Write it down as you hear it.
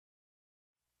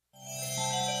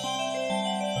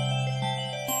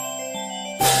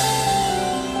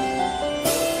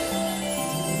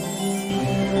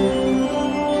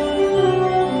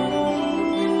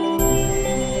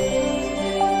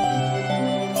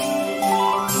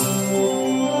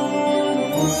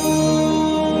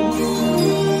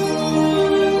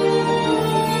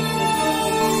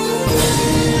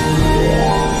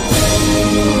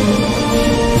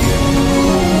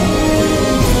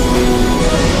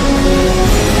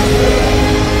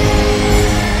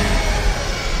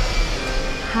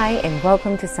and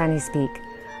welcome to SunnySpeak.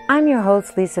 I'm your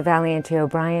host, Lisa Valiente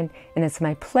O'Brien, and it's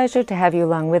my pleasure to have you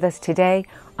along with us today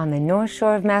on the North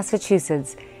Shore of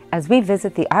Massachusetts as we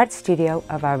visit the art studio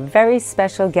of our very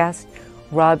special guest,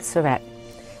 Rob Surette.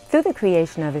 Through the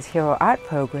creation of his Hero Art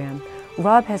program,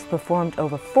 Rob has performed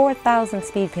over 4,000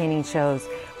 speed painting shows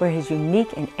where his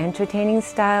unique and entertaining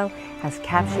style has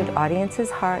captured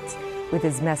audiences' hearts with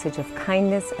his message of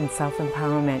kindness and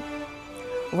self-empowerment.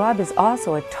 Rob is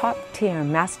also a top-tier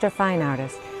master fine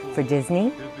artist for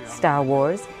Disney, Star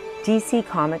Wars, DC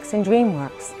Comics and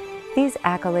Dreamworks. These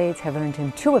accolades have earned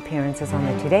him 2 appearances on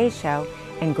The Today Show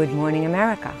and Good Morning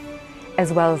America,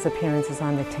 as well as appearances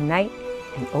on The Tonight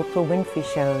and Oprah Winfrey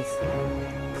shows.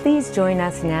 Please join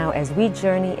us now as we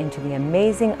journey into the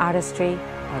amazing artistry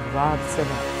of Rob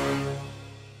Surette.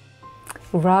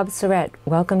 Rob Surette,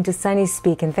 welcome to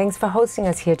SunnySpeak, and thanks for hosting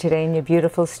us here today in your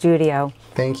beautiful studio.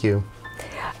 Thank you.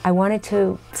 I wanted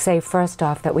to say first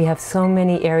off that we have so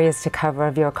many areas to cover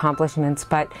of your accomplishments,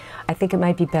 but I think it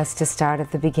might be best to start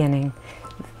at the beginning.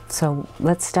 So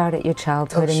let's start at your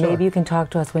childhood, and maybe you can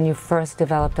talk to us when you first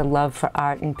developed a love for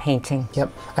art and painting.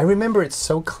 Yep, I remember it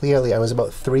so clearly. I was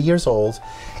about 3 years old,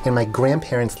 and my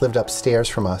grandparents lived upstairs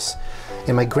from us.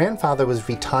 And my grandfather was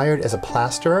retired as a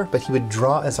plasterer, but he would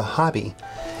draw as a hobby.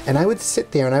 And I would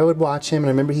sit there and I would watch him, and I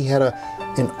remember he had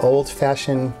an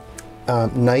old-fashioned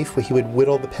knife where he would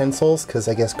whittle the pencils, because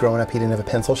I guess growing up he didn't have a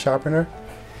pencil sharpener.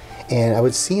 And I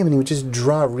would see him and he would just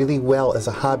draw really well as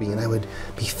a hobby, and I would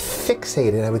be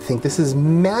fixated. I would think, this is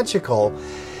magical.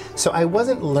 So I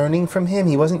wasn't learning from him,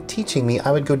 he wasn't teaching me.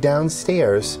 I would go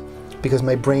downstairs because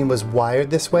my brain was wired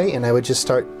this way, and I would just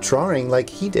start drawing like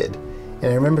he did. And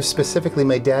I remember specifically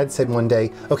my dad said one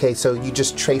day, okay, so you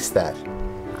just trace that.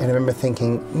 And I remember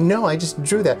thinking, no, I just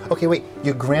drew that. Okay, wait,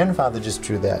 your grandfather just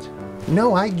drew that.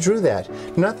 No, I drew that.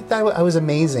 Not that I was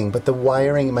amazing, but the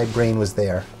wiring in my brain was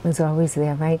there. It was always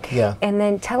there, right? Yeah. And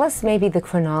then tell us maybe the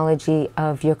chronology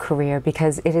of your career,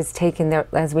 because it has taken, there,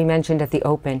 as we mentioned at the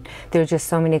open, there are just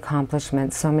so many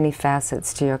accomplishments, so many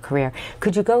facets to your career.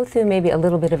 Could you go through maybe a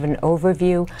little bit of an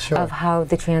overview of how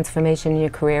the transformation in your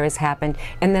career has happened,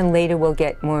 and then later we'll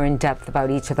get more in depth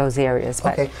about each of those areas.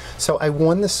 But okay, so I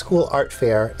won the school art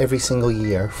fair every single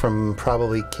year from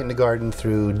probably kindergarten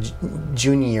through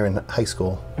junior year in high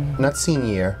school. Not senior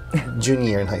year, junior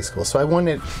year in high school. So I won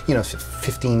it,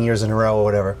 15 years in a row or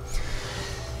whatever.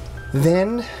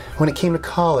 Then, when it came to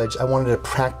college, I wanted a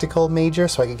practical major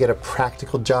so I could get a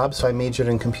practical job, so I majored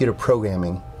in computer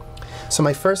programming. So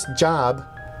my first job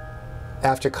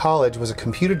after college was a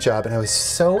computer job, and I was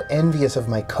so envious of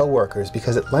my coworkers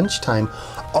because at lunchtime,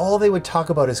 all they would talk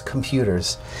about is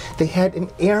computers. They had an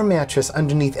air mattress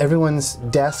underneath everyone's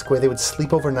desk where they would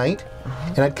sleep overnight,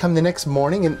 and I'd come the next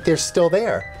morning and they're still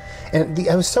there. And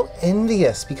I was so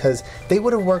envious because they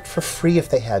would have worked for free if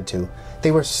they had to.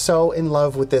 They were so in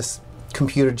love with this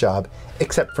computer job,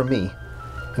 except for me.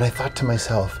 And I thought to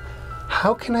myself,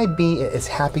 how can I be as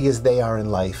happy as they are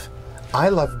in life? I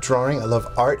love drawing, I love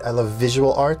art, I love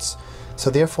visual arts, so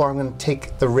therefore I'm going to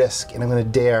take the risk and I'm going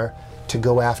to dare to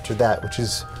go after that, which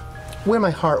is where my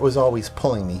heart was always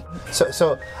pulling me.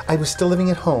 So I was still living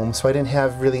at home, so I didn't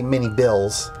have really many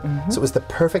bills, so it was the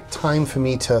perfect time for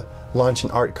me to launch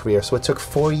an art career. So it took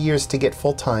 4 years to get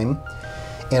full-time,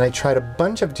 and I tried a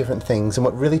bunch of different things, and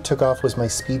what really took off was my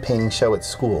speed painting show at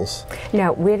schools.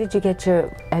 Now, where did you get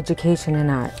your education in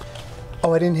art?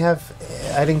 Oh, I didn't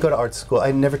go to art school.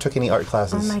 I never took any art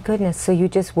classes. Oh my goodness, so you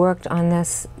just worked on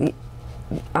this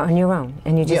on your own,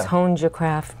 and you just honed your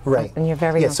craft in your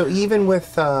very own. So even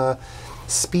with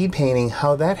speed painting,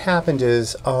 how that happened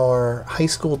is our high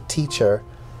school teacher,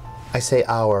 I say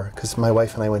our, because my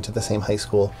wife and I went to the same high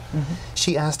school,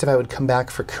 she asked if I would come back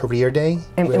for career day.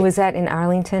 And was that in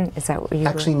Arlington? Is that what you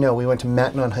Actually, no, we went to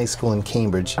Mackinac High School in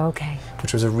Cambridge,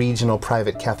 which was a regional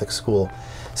private Catholic school.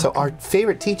 So our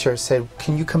favorite teacher said,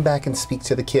 can you come back and speak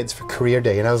to the kids for career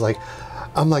day? And I was like,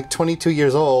 I'm like 22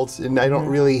 years old and I don't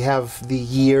really have the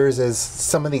years as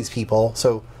some of these people,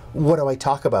 so what do I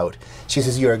talk about? She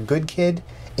says, you're a good kid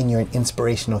and you're an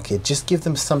inspirational kid. Just give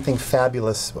them something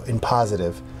fabulous and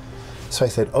positive. So I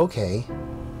said, okay.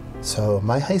 So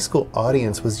my high school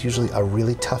audience was usually a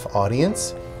really tough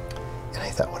audience. And I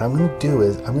thought, what I'm going to do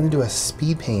is I'm going to do a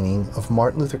speed painting of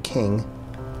Martin Luther King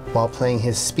while playing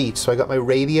his speech. So I got my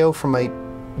radio from my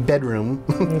bedroom,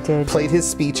 played his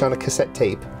speech on a cassette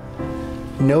tape.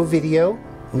 No video,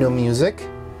 no music,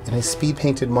 and I speed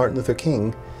painted Martin Luther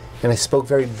King, and I spoke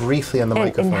very briefly on the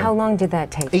microphone. And how long did that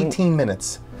take? 18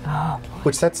 minutes. Oh.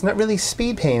 Which that's not really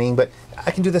speed painting, but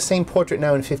I can do the same portrait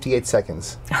now in 58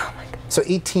 seconds. Oh my God. So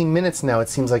 18 minutes now, it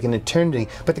seems like an eternity,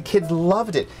 but the kids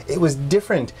loved it. It was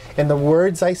different. And the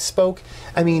words I spoke,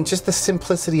 I mean, just the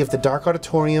simplicity of the dark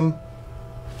auditorium,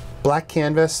 black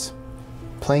canvas,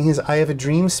 playing his I Have a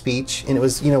Dream speech, and it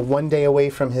was, you know, one day away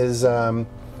from his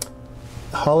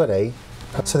holiday.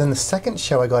 So then the second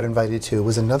show I got invited to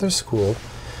was another school.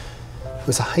 It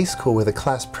was a high school where the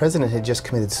class president had just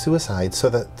committed suicide. So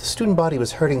the student body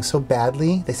was hurting so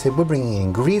badly. They said, we're bringing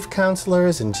in grief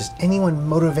counselors and just anyone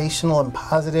motivational and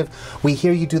positive. We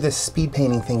hear you do this speed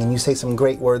painting thing and you say some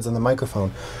great words on the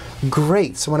microphone.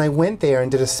 Great. So when I went there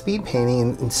and did a speed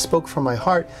painting and spoke from my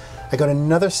heart, I got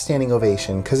another standing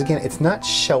ovation. Because again, it's not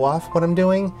show off what I'm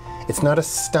doing. It's not a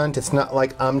stunt. It's not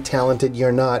like I'm talented,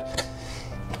 you're not.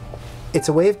 It's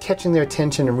a way of catching their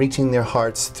attention and reaching their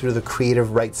hearts through the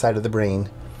creative right side of the brain.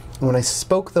 And when I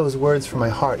spoke those words from my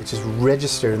heart, it just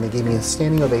registered and they gave me a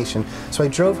standing ovation. So I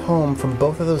drove home from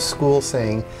both of those schools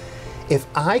saying, if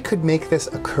I could make this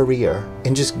a career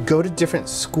and just go to different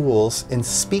schools and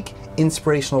speak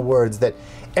inspirational words that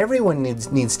everyone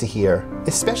needs to hear,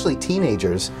 especially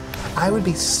teenagers, I would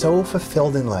be so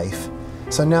fulfilled in life.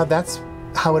 So now that's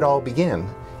how it all began.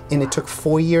 And it took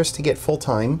 4 years to get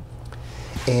full-time.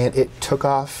 And it took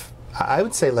off, I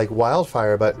would say like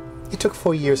wildfire, but it took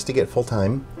 4 years to get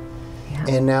full-time. Yeah.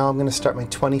 And now I'm going to start my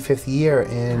 25th year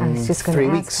in 3 weeks. I was just going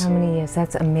to ask how many years.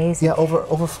 That's amazing. Yeah,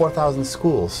 over 4,000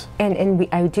 schools. And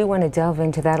I do want to delve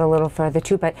into that a little further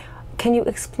too, but can you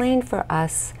explain for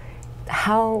us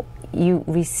how you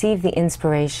receive the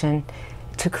inspiration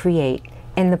to create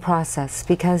in the process?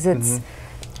 Because it's,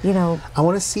 you know... I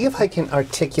want to see if I can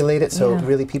articulate it so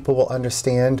really people will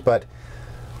understand, but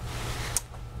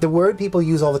the word people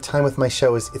use all the time with my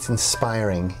show is it's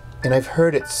inspiring. And I've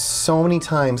heard it so many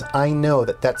times, I know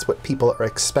that that's what people are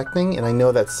expecting, and I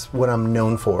know that's what I'm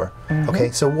known for. Okay,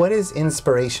 so what is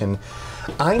inspiration?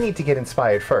 I need to get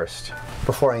inspired first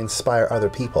before I inspire other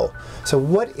people. So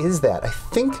what is that? I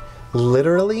think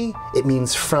literally it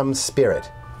means from spirit.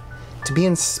 To be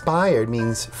inspired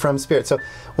means from spirit. So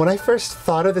when I first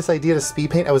thought of this idea to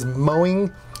speed paint, I was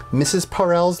mowing Mrs.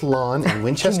 Parrell's lawn in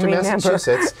Winchester,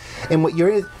 Massachusetts. And what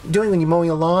you're doing when you're mowing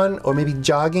a lawn or maybe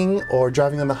jogging or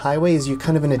driving on the highway is you're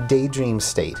kind of in a daydream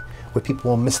state where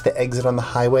people will miss the exit on the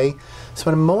highway. So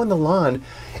when I'm mowing the lawn,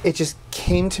 it just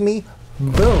came to me,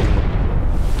 boom,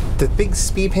 the big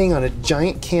speed painting on a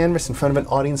giant canvas in front of an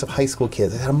audience of high school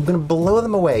kids. I said, I'm going to blow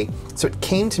them away. So it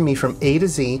came to me from A to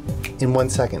Z in 1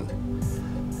 second.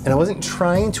 And I wasn't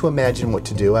trying to imagine what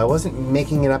to do. I wasn't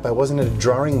making it up. I wasn't at a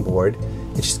drawing board.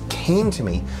 It just came to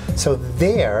me. So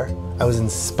there, I was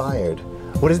inspired.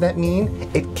 What does that mean?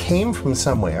 It came from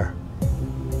somewhere.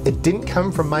 It didn't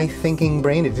come from my thinking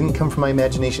brain. It didn't come from my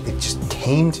imagination. It just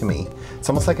came to me. It's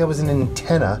almost like I was an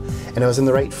antenna and I was in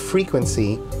the right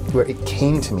frequency where it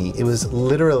came to me. It was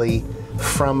literally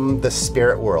from the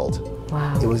spirit world.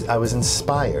 Wow. I was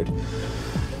inspired.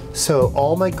 So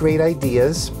all my great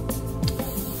ideas,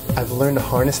 I've learned to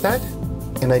harness that,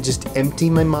 and I just empty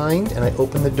my mind and I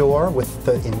open the door with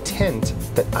the intent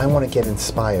that I want to get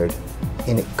inspired.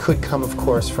 And it could come, of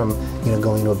course, from, you know,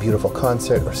 going to a beautiful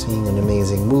concert or seeing an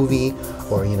amazing movie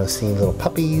or, you know, seeing little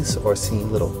puppies or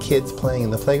seeing little kids playing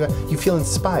in the playground. You feel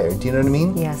inspired, do you know what I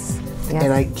mean? Yes. Yes.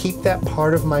 And I keep that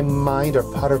part of my mind or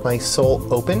part of my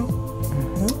soul open,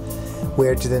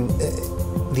 where to then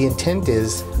the intent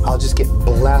is I'll just get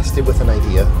blasted with an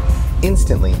idea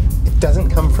instantly. It doesn't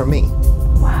come from me.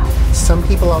 Wow. Some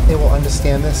people out there will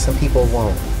understand this, some people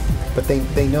won't. But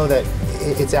they know that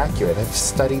it's accurate. I've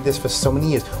studied this for so many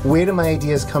years. Where do my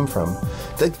ideas come from?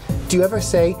 Do you ever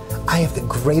say, I have the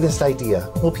greatest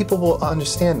idea? Well, people will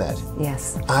understand that.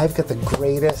 Yes. I've got the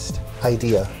greatest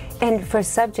idea. And for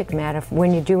subject matter,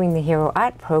 when you're doing the hero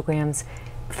art programs,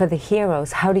 for the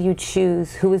heroes, how do you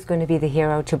choose who is going to be the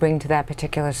hero to bring to that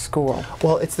particular school?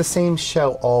 Well, it's the same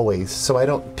show always, so I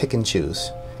don't pick and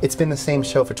choose. It's been the same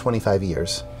show for 25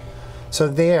 years. So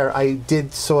there, I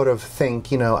did sort of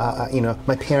think, you know,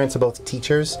 my parents are both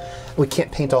teachers. We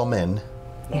can't paint all men.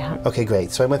 Yeah. Okay,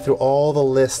 great. So I went through all the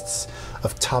lists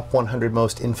of top 100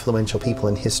 most influential people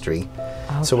in history.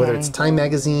 Okay. So whether it's Time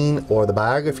Magazine or the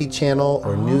Biography Channel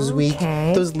or Newsweek,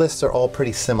 those lists are all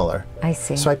pretty similar. I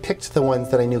see. So I picked the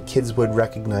ones that I knew kids would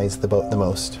recognize the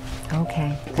most.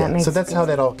 Okay, that makes sense. So that's how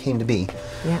that all came to be.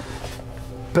 Yeah.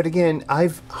 But again,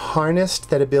 I've harnessed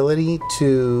that ability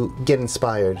to get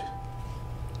inspired.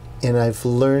 And I've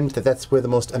learned that that's where the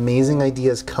most amazing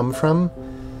ideas come from.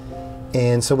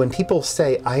 And so when people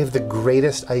say, I have the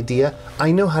greatest idea,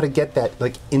 I know how to get that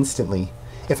like instantly.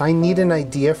 If I need an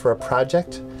idea for a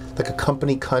project, like a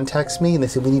company contacts me and they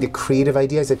say, we need a creative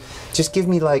idea, I said, just give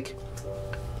me like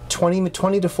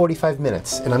 20 to 45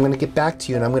 minutes, and I'm going to get back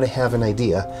to you, and I'm going to have an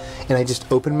idea. And I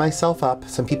just open myself up.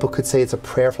 Some people could say it's a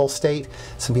prayerful state.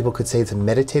 Some people could say it's a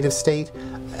meditative state.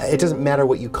 It doesn't matter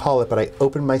what you call it, but I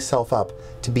open myself up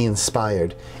to be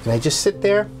inspired. And I just sit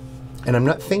there, and I'm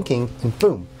not thinking, and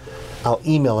boom, I'll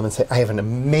email them and say, I have an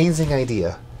amazing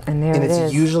idea. And there and it it's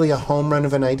is. usually a home run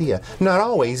of an idea. Not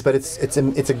always, but it's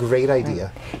a great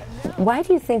idea. Why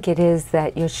do you think it is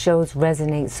that your shows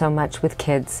resonate so much with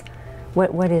kids?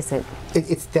 What is it?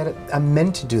 It's that I'm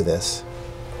meant to do this.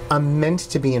 I'm meant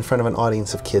to be in front of an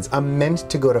audience of kids. I'm meant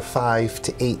to go to 5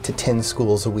 to 8 to 10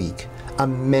 schools a week.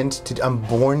 I'm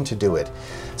born to do it.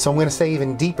 So I'm going to say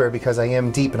even deeper, because I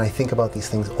am deep and I think about these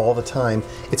things all the time.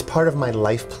 It's part of my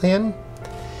life plan.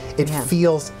 It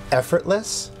feels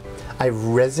effortless. I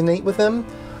resonate with them.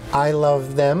 I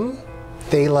love them.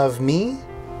 They love me.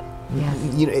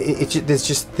 Yes. You know, there's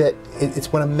just that.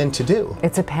 It's what I'm meant to do.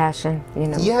 It's a passion, you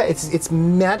know. Yeah, it's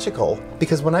magical,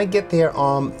 because when I get there,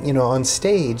 you know, on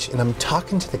stage and I'm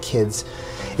talking to the kids,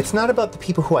 it's not about the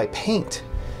people who I paint.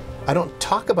 I don't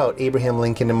talk about Abraham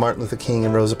Lincoln and Martin Luther King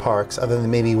and Rosa Parks other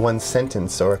than maybe one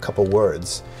sentence or a couple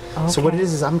words. Okay. So what it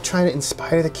is I'm trying to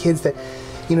inspire the kids that,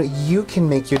 you know, you can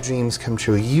make your dreams come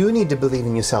true. You need to believe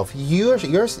in yourself. You're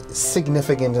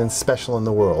significant and special in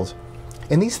the world.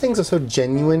 And these things are so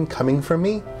genuine coming from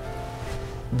me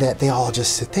that they all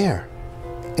just sit there.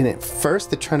 And at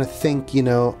first they're trying to think, you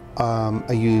know,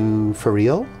 are you for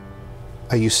real?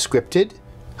 Are you scripted?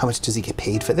 How much does he get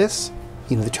paid for this?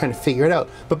 You know, they're trying to figure it out.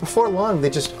 But before long, they're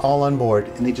just all on board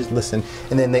and they just listen.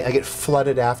 And then I get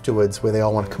flooded afterwards where they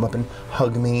all want to come up and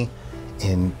hug me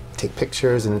and take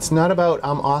pictures. And it's not about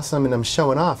I'm awesome and I'm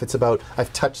showing off. It's about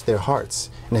I've touched their hearts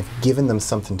and I've given them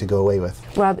something to go away with.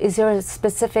 Rob, is there a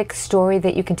specific story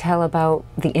that you can tell about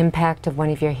the impact of one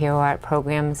of your hero art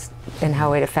programs and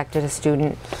how it affected a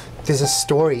student? There's a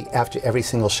story after every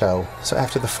single show. So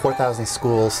after the 4,000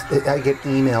 schools, I get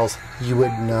emails you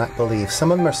would not believe.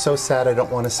 Some of them are so sad I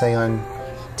don't want to say on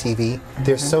TV.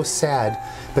 They're so sad,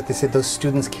 but they said those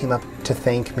students came up to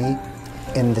thank me,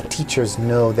 and the teachers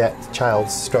know that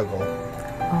child's struggle.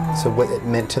 So what it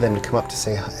meant to them to come up to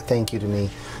say thank you to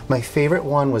me. My favorite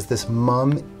one was this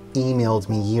mom emailed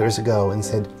me years ago and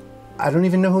said, I don't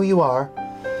even know who you are,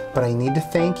 but I need to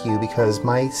thank you because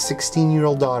my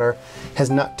 16-year-old daughter has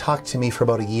not talked to me for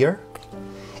about a year.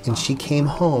 And she came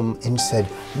home and said,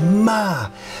 Ma,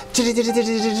 and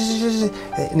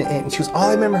she was, all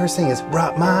I remember her saying is,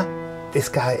 Rob, Ma,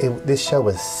 this show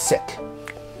was sick.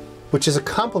 Which is a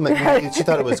compliment. She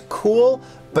thought it was cool,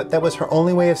 but that was her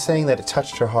only way of saying that it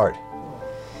touched her heart.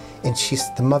 And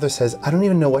the mother says, I don't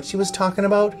even know what she was talking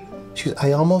about. She goes,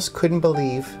 I almost couldn't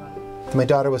believe that my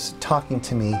daughter was talking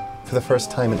to me for the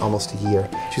first time in almost a year.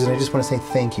 She goes, I just want to say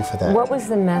thank you for that. What was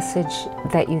the message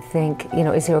that you think, you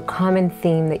know, is there a common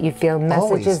theme that you feel, messages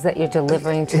Always. That you're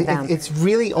delivering to them? It's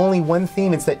really only one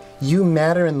theme. It's that you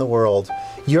matter in the world.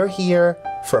 You're here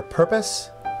for a purpose.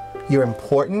 You're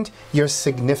important. You're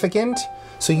significant.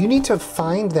 So you need to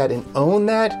find that and own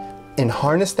that and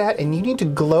harness that, and you need to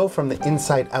glow from the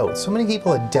inside out. So many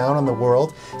people are down on the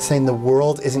world, saying the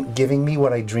world isn't giving me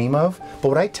what I dream of, but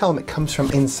what I tell them, it comes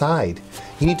from inside.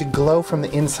 You need to glow from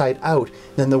the inside out,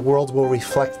 then the world will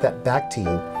reflect that back to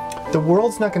you. The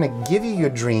world's not going to give you your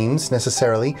dreams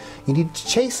necessarily. You need to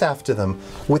chase after them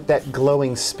with that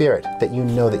glowing spirit that you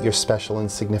know that you're special and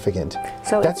significant.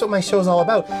 So that's what my show's all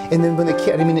about. And then when the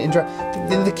kid, I mean,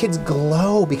 then the kids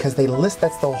glow because they list.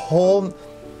 That's the whole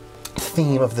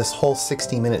theme of this whole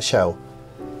 60-minute show,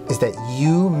 is that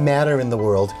you matter in the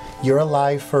world. You're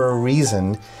alive for a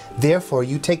reason. Therefore,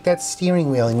 you take that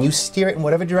steering wheel and you steer it in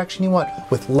whatever direction you want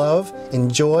with love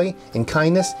and joy and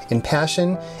kindness and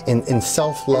passion and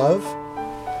self-love,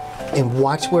 and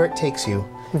watch where it takes you.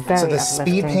 So the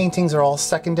speed paintings are all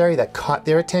secondary. That caught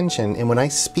their attention, and when I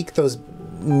speak those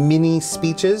mini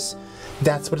speeches,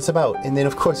 that's what it's about. And then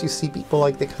of course you see people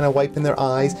like they kind of wiping their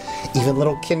eyes, even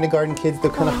little kindergarten kids,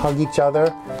 they'll kind of hug each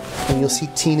other, and you'll see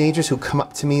teenagers who come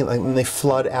up to me like when they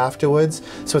flood afterwards.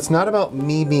 So it's not about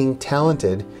me being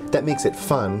talented, that makes it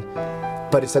fun,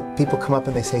 but it's that people come up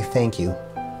and they say thank you.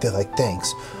 They're like,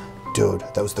 thanks. Dude,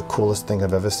 that was the coolest thing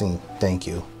I've ever seen. Thank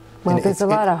you. Well, there's a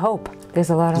lot of hope. There's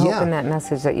a lot of hope in that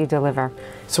message that you deliver.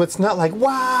 So it's not like,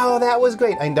 wow, that was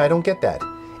great. I don't get that.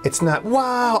 It's not,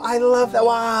 wow, I love that,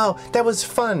 wow, that was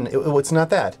fun. It's not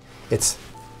that. It's,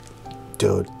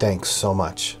 dude, thanks so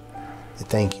much.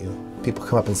 Thank you. People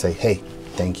come up and say, hey,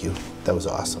 thank you. That was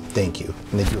awesome. Thank you.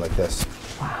 And they do like this.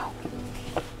 Wow.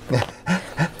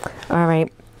 All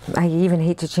right. I even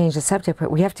hate to change the subject,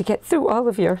 but we have to get through all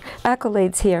of your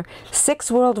accolades here. 6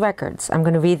 world records. I'm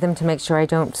going to read them to make sure I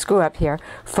don't screw up here.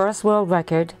 First world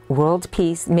record, world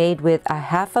peace, made with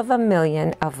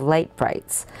 500,000 of light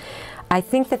brights. I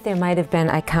think that there might have been,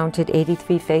 I counted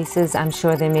 83 faces. I'm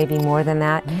sure there may be more than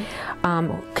that.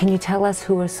 Can you tell us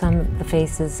who are some of the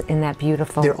faces in that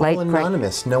beautiful They're light all bright?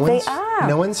 anonymous. They are.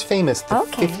 No one's famous. The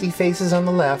Okay. 50 faces on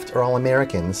the left are all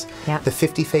Americans. Yeah. The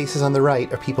 50 faces on the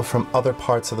right are people from other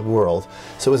parts of the world.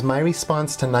 So it was my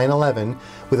response to 9/11,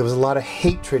 where there was a lot of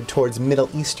hatred towards Middle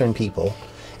Eastern people.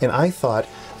 And I thought,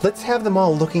 let's have them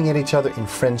all looking at each other in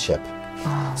friendship.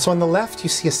 So on the left, you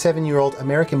see a 7-year-old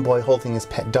American boy holding his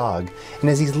pet dog. And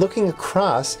as he's looking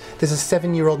across, there's a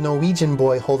 7-year-old Norwegian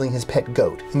boy holding his pet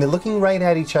goat. And they're looking right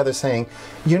at each other saying,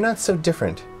 you're not so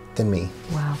different than me.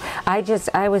 Wow. I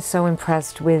was so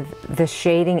impressed with the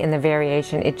shading and the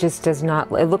variation. It just does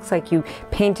not, it looks like you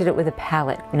painted it with a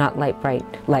palette, not bright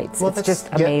lights. It's just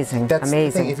amazing. That's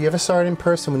amazing. the thing. If you ever saw it in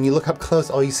person, when you look up close,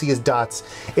 all you see is dots.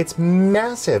 It's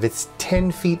massive. It's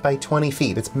 10 feet by 20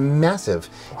 feet. It's massive.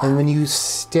 Wow. And when you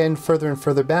stand further and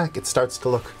further back, it starts to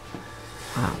look,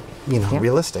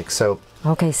 realistic. So.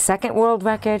 Okay, second world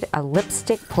record, a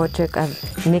lipstick portrait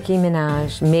of Nicki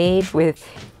Minaj made with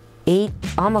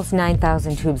almost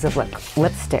 9,000 tubes of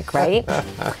lipstick, right?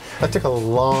 That took a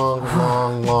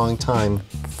long time.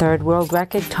 Third world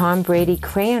record, Tom Brady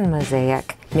crayon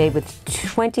mosaic made with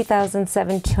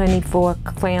 20,724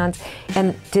 crayons.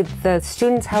 And did the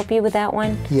students help you with that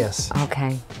one? Yes.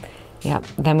 Okay. Yep.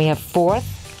 Then we have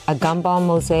fourth, a gumball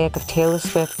mosaic of Taylor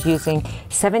Swift using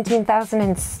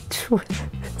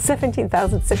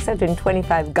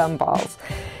 17,625 gumballs.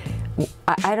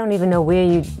 I don't even know where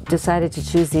you decided to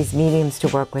choose these mediums to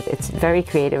work with. It's very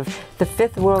creative. The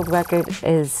fifth world record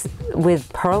is with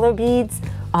perler beads,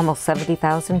 almost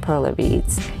 70,000 perler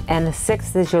beads. And the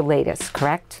sixth is your latest,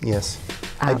 correct? Yes.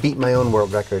 I beat my own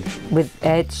world record. With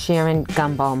Ed Sheeran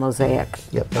gumball mosaic.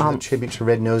 Yep, that's a tribute to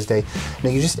Red Nose Day.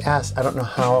 Now, you just asked, I don't know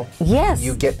how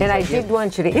you get these and ideas. I did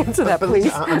want you to answer that,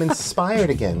 please. I'm inspired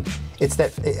again. It's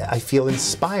that I feel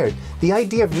inspired. The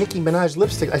idea of Nicki Minaj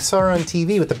lipstick, I saw her on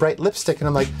TV with the bright lipstick, and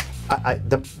I'm like,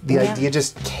 the idea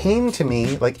just came to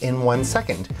me like in 1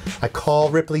 second. I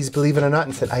called Ripley's Believe It or Not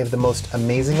and said, I have the most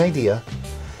amazing idea,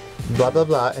 blah, blah,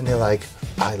 blah, and they're like,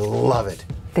 I love it.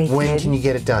 When can you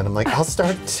get it done? I'm like, I'll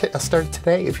start it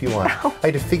today if you want. I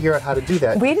had to figure out how to do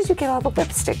that. Where did you get all the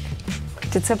lipstick?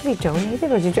 Did somebody donate it,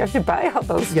 or did you have to buy all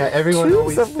those? Yeah, everyone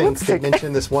always thinks lipstick? they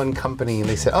mention this one company, and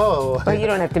they say, "Oh." Well, you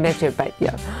don't have to mention it, but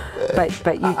yeah,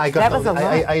 but you, I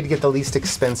had to get the least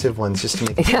expensive ones just to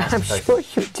make it. Yeah, I'm sure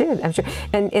you did. I'm sure,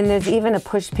 and there's even a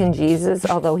Pushpin Jesus,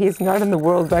 although he's not in the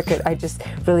world record. I just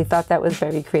really thought that was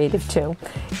very creative too.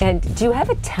 And do you have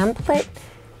a template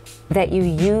that you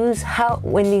use?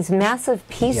 When these massive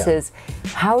pieces,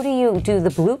 how do you do the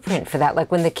blueprint for that?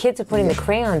 Like when the kids are putting the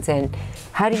crayons in,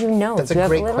 how do you know? That's a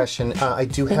great question. I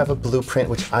do have a blueprint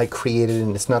which I created,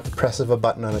 and it's not the press of a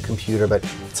button on a computer, but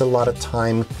it's a lot of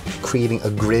time creating a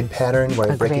grid pattern where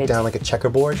I break it down like a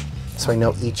checkerboard. So I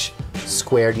know each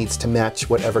square needs to match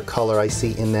whatever color I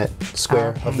see in that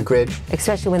square of the grid.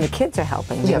 Especially when the kids are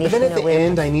helping. Yeah, but then at the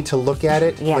end I need to look at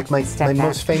it. Yeah, like my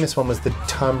most famous one was the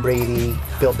Tom Brady,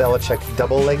 Bill Belichick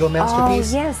double Lego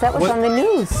masterpiece. Oh yes, that was on the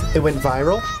news. It went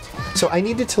viral. So I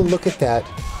needed to look at that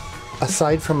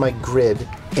aside from my grid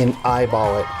and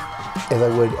eyeball it as I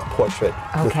would a portrait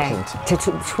with paint. To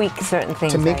tweak certain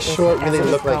things. To make sure it really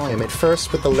looked like him. At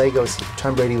first, with the Legos,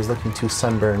 Tom Brady was looking too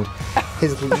sunburned.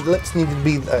 His lips needed to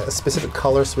be a specific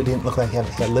color so he didn't look like he had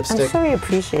lipstick. I'm sure he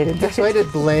appreciated that. So I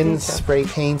did blends, spray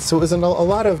paint. So it was a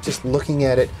lot of just looking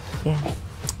at it. Yeah.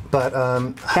 But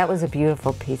that was a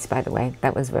beautiful piece, by the way.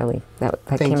 That was really, that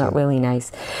came out really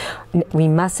nice. We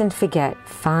mustn't forget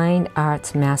fine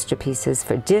arts masterpieces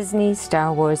for Disney,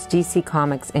 Star Wars, DC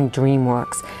Comics, and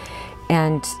DreamWorks.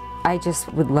 And I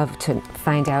just would love to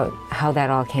find out how that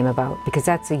all came about, because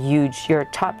that's a huge, your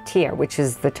top tier, which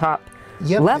is the top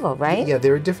level, right? Yeah,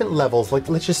 there are different levels. Like,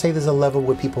 let's just say there's a level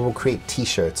where people will create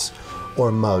t-shirts or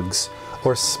mugs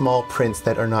or small prints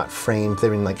that are not framed.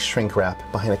 They're in like shrink wrap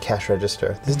behind a cash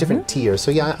register. There's different tiers.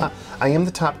 So yeah, I am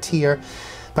the top tier,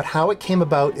 but how it came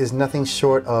about is nothing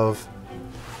short of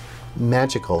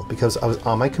magical, because I was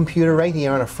on my computer right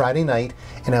here on a Friday night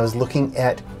and I was looking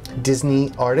at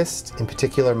Disney artists, in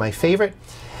particular my favorite,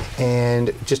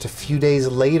 and just a few days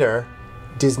later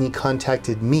Disney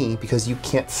contacted me because you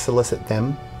can't solicit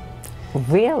them.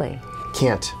 Really?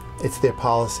 Can't. It's their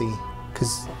policy,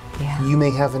 because you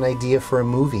may have an idea for a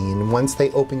movie, and once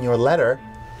they open your letter,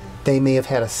 they may have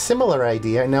had a similar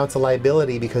idea, and now it's a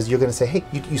liability because you're going to say, hey,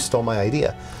 you stole my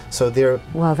idea. So their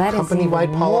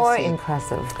company-wide policy more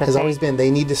impressive has always been they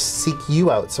need to seek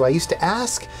you out. So I used to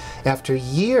ask after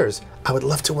years, I would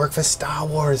love to work for Star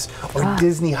Wars or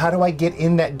Disney. How do I get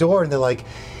in that door? And they're like,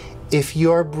 if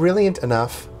you're brilliant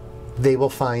enough, they will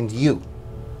find you.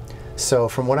 So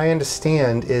from what I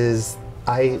understand is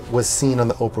I was seen on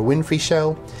the Oprah Winfrey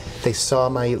Show. They saw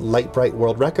my Light Bright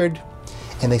World Record,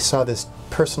 and they saw this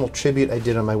personal tribute I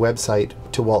did on my website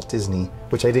to Walt Disney,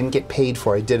 which I didn't get paid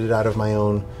for. I did it out of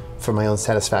for my own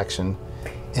satisfaction.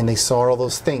 And they saw all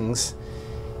those things,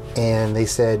 and they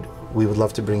said, we would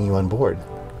love to bring you on board.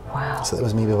 Wow. So that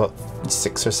was maybe about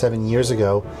 6 or 7 years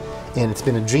ago, and it's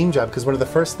been a dream job, because one of the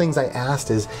first things I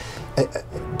asked is,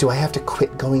 do I have to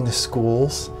quit going to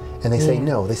schools? And they say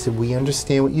no. They said, we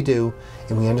understand what you do,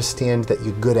 and we understand that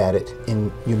you're good at it,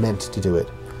 and you're meant to do it.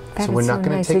 That so we're not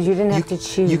going to take. So you didn't have to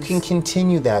choose. You can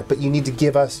continue that, but you need to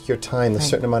give us your time, a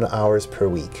certain amount of hours per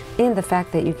week. And the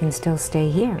fact that you can still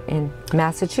stay here in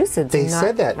Massachusetts. They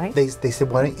said that. Right? They said,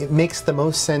 it makes the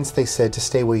most sense, they said, to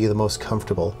stay where you're the most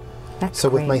comfortable. That's so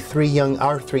great. with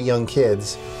our three young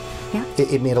kids,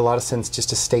 it made a lot of sense just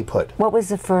to stay put. What was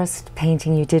the first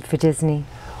painting you did for Disney?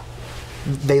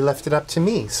 They left it up to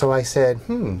me. So I said,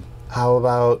 how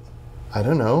about, I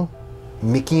don't know,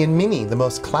 Mickey and Minnie, the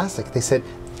most classic. They said,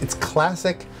 it's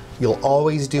classic, you'll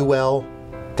always do well.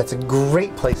 That's a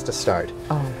great place to start.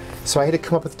 Oh. So I had to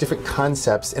come up with different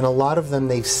concepts, and a lot of them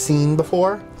they've seen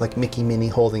before, like Mickey, Minnie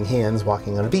holding hands,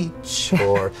 walking on a beach,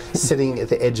 or sitting at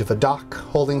the edge of a dock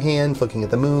holding hands, looking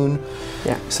at the moon.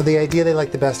 Yeah. So the idea they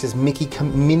like the best is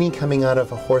Minnie coming out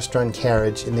of a horse-drawn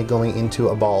carriage, and they're going into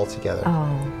a ball together.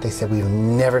 Oh. They said, we've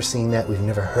never seen that, we've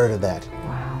never heard of that.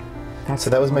 Wow. So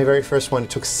that was my very first one.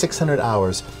 It took 600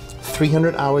 hours,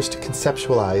 300 hours to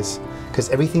conceptualize, because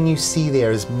everything you see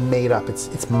there is made up.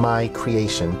 It's my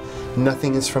creation.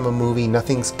 Nothing is from a movie,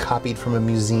 nothing's copied from a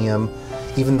museum.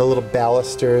 Even the little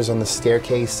balusters on the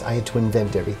staircase, I had to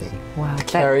invent everything. Wow. The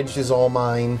carriage is all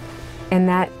mine. And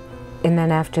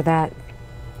then after that,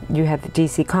 you had the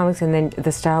DC Comics, and then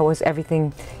the Star Wars,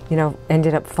 everything,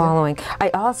 ended up following. I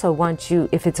also want you,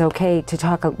 if it's okay, to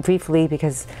talk briefly,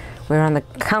 because we're on the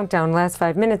countdown, last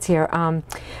 5 minutes here,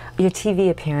 your TV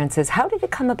appearances. How did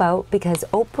it come about? Because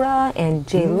Oprah and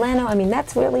Jay Leno, I mean,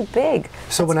 that's really big.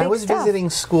 So when I was visiting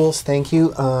schools, thank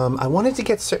you, I wanted to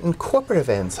get certain corporate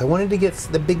events. I wanted to get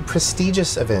the big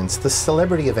prestigious events, the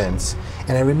celebrity events.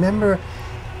 And I remember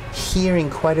hearing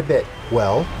quite a bit,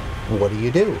 well, what do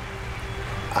you do?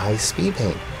 I speed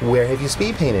paint. Where have you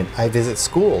speed painted? I visit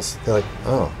schools. They're like,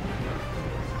 oh,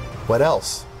 what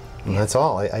else? And that's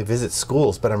all. I visit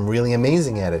schools, but I'm really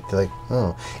amazing at it. They're like,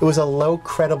 oh. It was a low,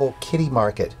 credible kiddie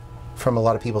market from a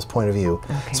lot of people's point of view.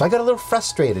 Okay. So I got a little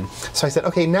frustrated. So I said,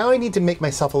 okay, now I need to make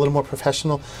myself a little more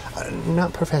professional.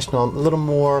 Not professional, a little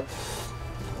more...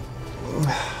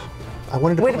 I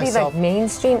wanted to put myself... Would it be like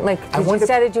mainstream? Like, because you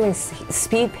started doing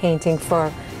speed painting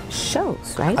for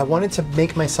shows, right? I wanted to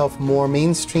make myself more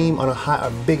mainstream on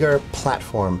a bigger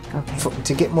platform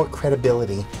to get more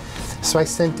credibility. So I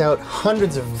sent out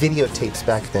hundreds of videotapes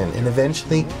back then, and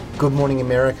eventually Good Morning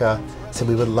America said,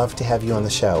 we would love to have you on the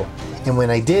show. And when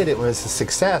I did, it was a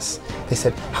success. They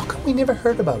said, how come we never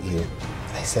heard about you?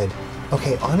 And I said,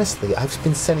 okay, honestly, I've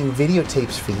been sending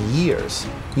videotapes for years.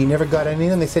 You never got any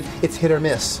of them? They said, it's hit or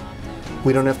miss.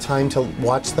 We don't have time to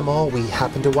watch them all. We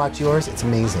happen to watch yours. It's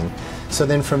amazing. So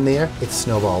then from there, it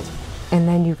snowballed. And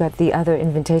then you got the other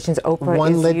invitations. Oprah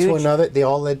One is led huge. to another. They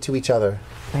all led to each other.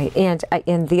 Right.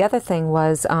 And the other thing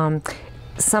was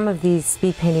some of these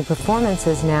speed painting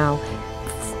performances now,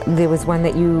 there was one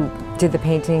that you did the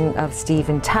painting of Steve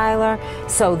and Tyler.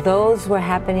 So those were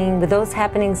happening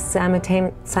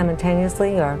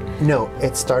simultaneously, or? No,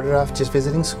 it started off just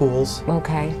visiting schools.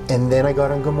 Okay. And then I got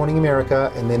on Good Morning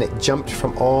America, and then it jumped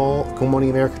from all Good Morning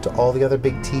America to all the other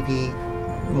big TV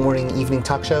morning, evening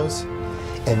talk shows.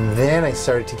 And then I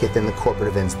started to get the corporate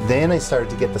events. Then I started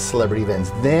to get the celebrity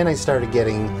events. Then I started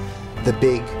getting the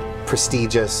big,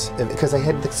 prestigious, because I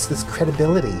had this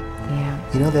credibility.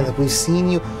 Yeah. You know, they're like, we've seen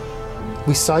you.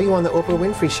 We saw you on the Oprah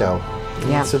Winfrey Show.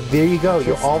 Yeah. So there you go.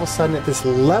 You're all of a sudden at this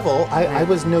level. I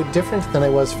was no different than I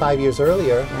was 5 years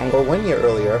earlier, or 1 year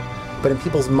earlier. But in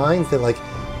people's minds, they're like,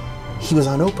 he was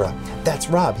on Oprah. That's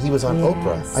Rob. He was on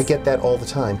Oprah. I get that all the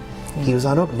time. He was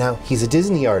on Oprah. Now, he's a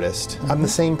Disney artist. I'm the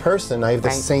same person. I have the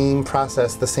same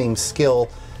process, the same skill,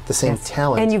 the same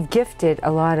talent. And you've gifted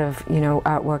a lot of,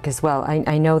 artwork as well.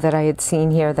 I know that I had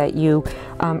seen here that you,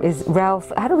 is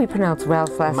Ralph, how do we pronounce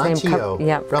Ralph's last Macchio. name?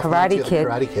 Ralph Karate Macchio, Kid. the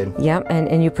Karate Kid. Yep,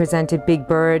 and you presented Big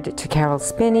Bird to Carol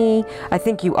Spinney. I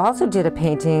think you also did a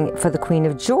painting for the Queen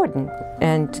of Jordan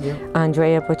and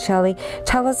Andrea Bocelli.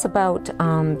 Tell us about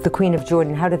the Queen of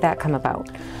Jordan. How did that come about?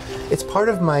 It's part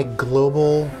of my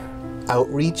global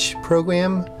outreach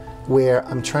program where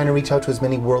I'm trying to reach out to as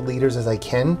many world leaders as I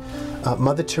can.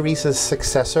 Mother Teresa's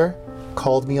successor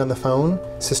called me on the phone,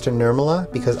 Sister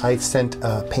Nirmala, because I sent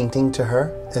a painting to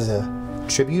her as a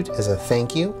tribute, as a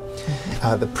thank you.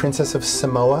 The Princess of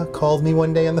Samoa called me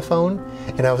one day on the phone,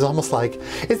 and I was almost like,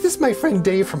 is this my friend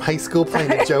Dave from high school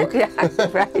playing a joke?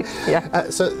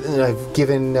 So I've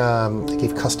given, I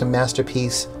gave custom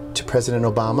masterpiece to President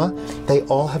Obama. They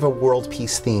all have a world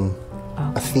peace theme,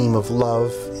 a theme of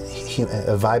love,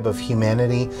 a vibe of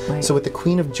humanity. Right. So with the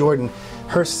Queen of Jordan,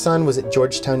 her son was at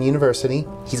Georgetown University.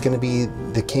 He's going to be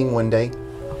the king one day.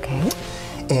 Okay.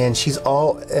 And she's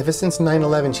ever since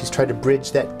 9/11, she's tried to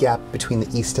bridge that gap between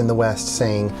the East and the West,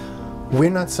 saying, we're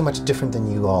not so much different than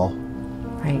you all.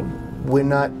 Right. We're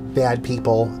not bad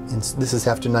people, and this is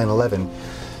after 9/11.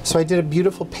 So I did a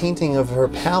beautiful painting of her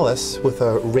palace with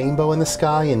a rainbow in the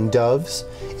sky and doves,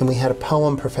 and we had a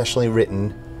poem professionally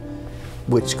written,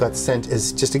 which got sent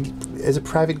as just as a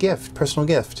private gift, personal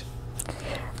gift.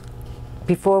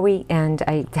 Before we end,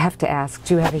 I have to ask,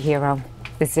 do you have a hero?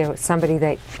 Is there somebody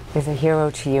that is a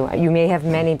hero to you? You may have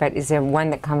many, but is there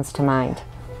one that comes to mind?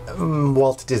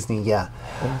 Walt Disney, yeah.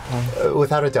 Okay.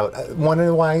 Without a doubt. One of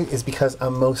the why is because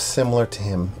I'm most similar to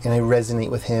him, and I resonate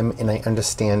with him, and I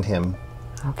understand him.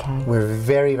 Okay. We're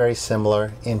very, very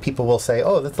similar, and people will say,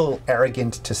 oh, that's a little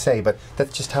arrogant to say, but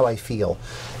that's just how I feel.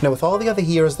 Now, with all the other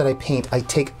heroes that I paint, I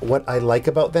take what I like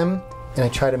about them, and I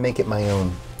try to make it my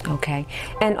own. Okay.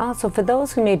 And also, for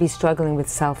those who may be struggling with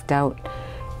self-doubt,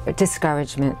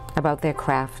 discouragement about their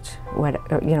craft,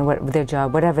 their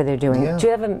job, whatever they're doing, do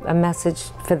you have a message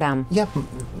for them? Yeah.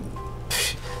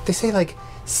 They say they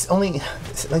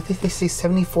say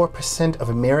 74% of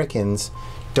Americans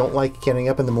don't like getting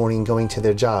up in the morning and going to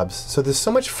their jobs. So there's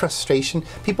so much frustration.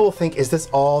 People will think, is this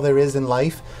all there is in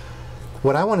life?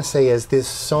 What I want to say is there's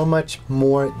so much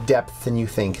more depth than you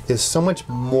think. There's so much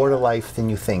more to life than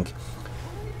you think.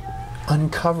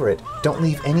 Uncover it. Don't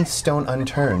leave any stone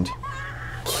unturned.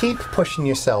 Keep pushing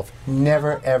yourself.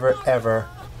 Never, ever, ever,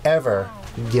 ever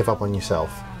give up on yourself.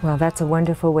 Well, that's a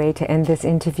wonderful way to end this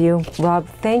interview. Rob,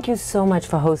 thank you so much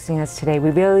for hosting us today.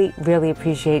 We really, really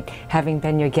appreciate having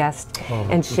been your guest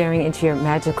and sharing into your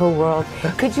magical world.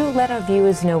 Could you let our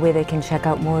viewers know where they can check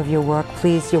out more of your work,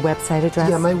 please, your website address?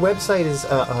 Yeah, my website is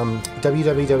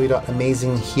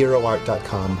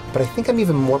www.amazingheroart.com. But I think I'm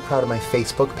even more proud of my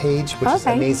Facebook page, which is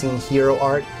Amazing Hero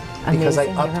Art, because I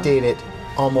update it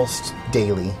almost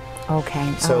daily.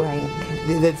 Okay, so all right.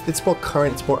 It's more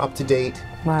current, it's more up to date,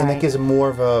 right. And that gives more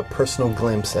of a personal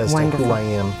glimpse as to who I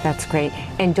am. That's great.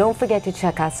 And don't forget to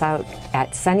check us out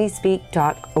at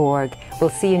SunnySpeak.org. We'll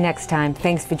see you next time.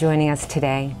 Thanks for joining us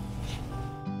today.